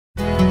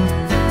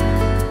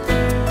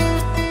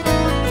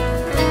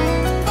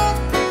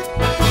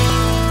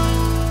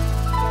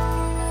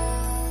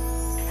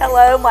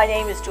Hello, my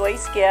name is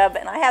Joyce Gibb,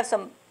 and I have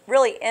some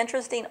really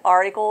interesting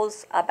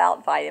articles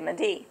about vitamin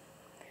D.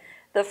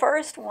 The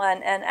first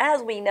one, and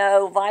as we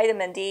know,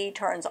 vitamin D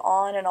turns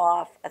on and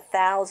off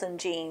 1,000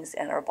 genes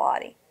in our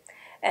body.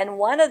 And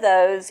one of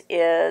those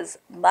is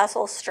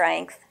muscle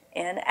strength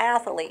in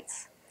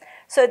athletes.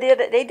 So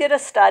they did a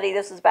study,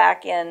 this was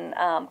back in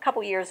a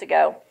couple years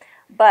ago,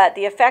 but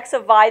the effects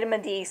of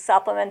vitamin D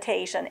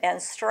supplementation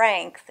and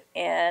strength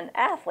in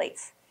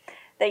athletes.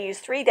 They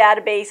used 3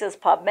 databases,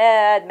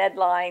 PubMed,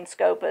 Medline,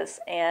 Scopus,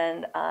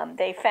 and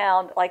they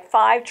found like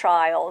 5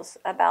 trials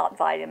about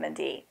vitamin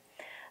D.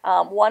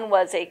 One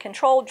was a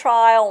controlled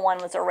trial, one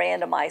was a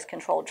randomized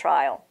controlled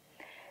trial.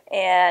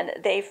 And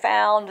they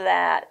found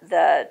that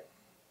the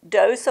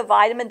dose of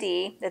vitamin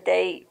D that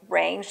they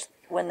ranged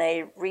when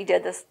they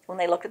redid this, when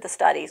they looked at the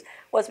studies,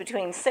 was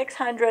between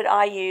 600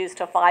 IUs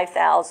to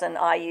 5,000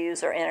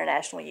 IUs or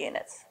international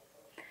units.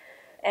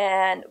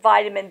 And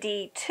vitamin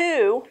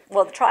D2,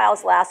 well, the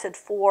trials lasted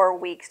 4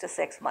 weeks to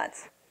 6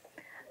 months.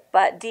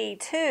 But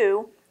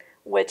D2,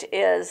 which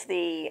is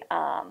the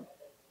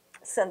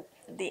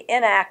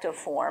inactive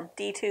form,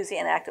 D2 is the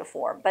inactive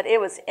form, but it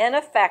was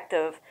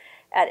ineffective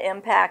at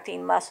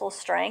impacting muscle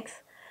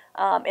strength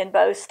in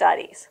both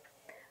studies.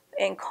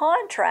 In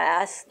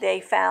contrast,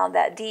 they found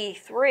that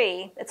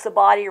D3, it's the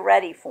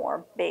body-ready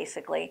form,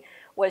 basically,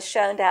 was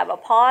shown to have a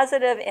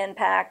positive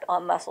impact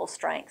on muscle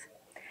strength.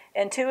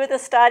 In 2 of the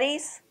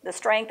studies, the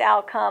strength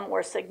outcome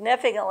were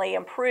significantly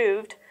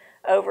improved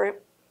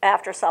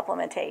after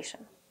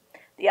supplementation.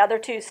 The other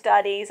 2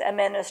 studies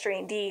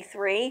administering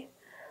D3,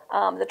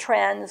 the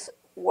trends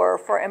were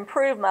for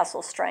improved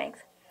muscle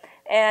strength.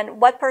 And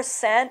what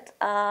percent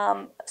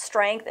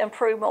strength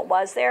improvement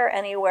was there?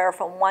 Anywhere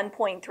from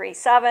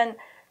 1.37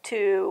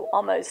 to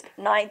almost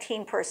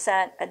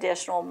 19%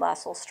 additional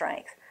muscle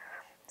strength.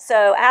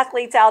 So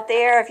athletes out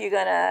there, if you're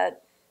going to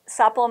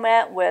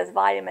supplement with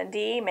vitamin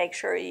D, make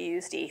sure you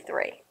use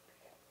D3.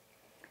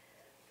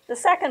 The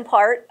second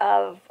part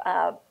of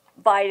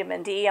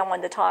vitamin D I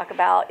wanted to talk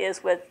about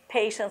is with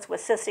patients with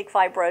cystic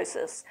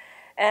fibrosis.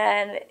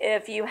 And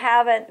if you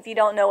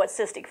don't know what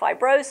cystic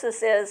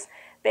fibrosis is,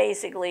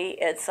 basically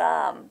it's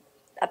a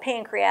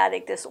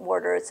pancreatic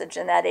disorder. It's a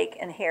genetic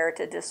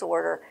inherited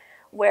disorder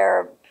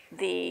where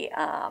the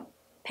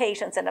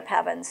patients end up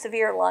having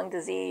severe lung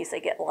disease.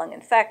 They get lung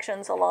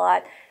infections a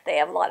lot. They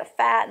have a lot of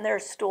fat in their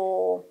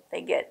stool.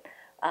 They get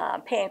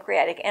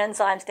pancreatic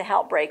enzymes to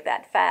help break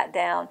that fat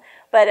down.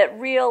 But it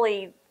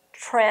really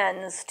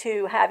trends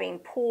to having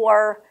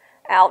poor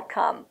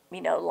outcome,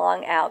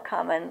 lung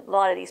outcome. And a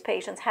lot of these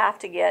patients have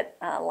to get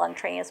lung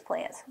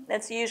transplants.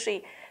 It's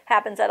usually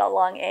happens at a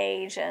young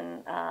age.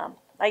 And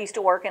I used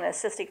to work in a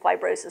cystic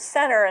fibrosis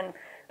center in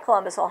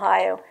Columbus,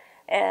 Ohio.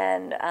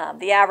 And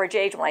the average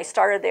age when I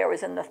started there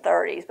was in the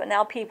 30s, but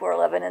now people are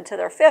living into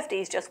their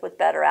 50s just with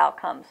better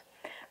outcomes.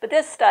 But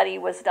this study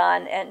was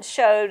done and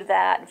showed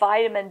that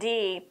vitamin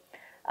D,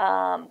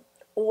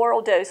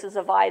 oral doses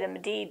of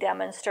vitamin D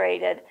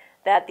demonstrated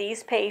that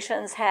these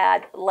patients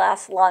had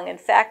less lung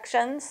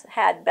infections,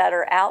 had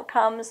better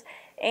outcomes,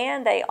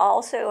 and they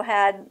also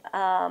had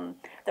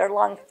their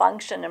lung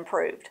function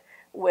improved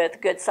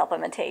with good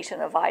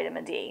supplementation of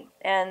vitamin D.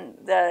 And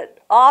the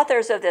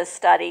authors of this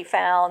study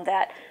found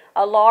that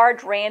a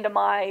large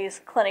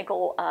randomized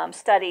clinical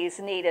studies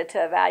needed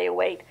to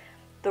evaluate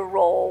the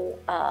role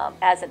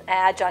as an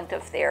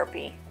adjunctive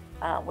therapy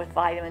with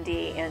vitamin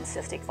D in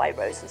cystic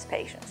fibrosis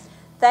patients.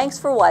 Thanks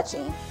for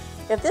watching.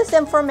 If this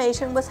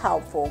information was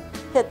helpful,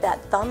 hit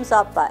that thumbs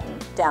up button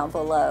down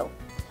below.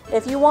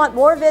 If you want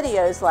more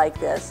videos like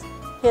this,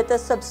 hit the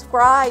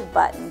subscribe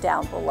button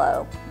down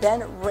below,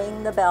 then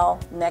ring the bell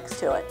next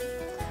to it.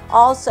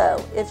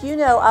 Also, if you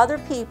know other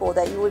people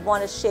that you would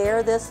want to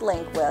share this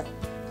link with,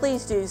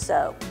 please do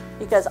so,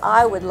 because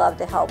I would love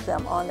to help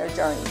them on their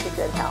journey to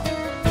good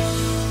health.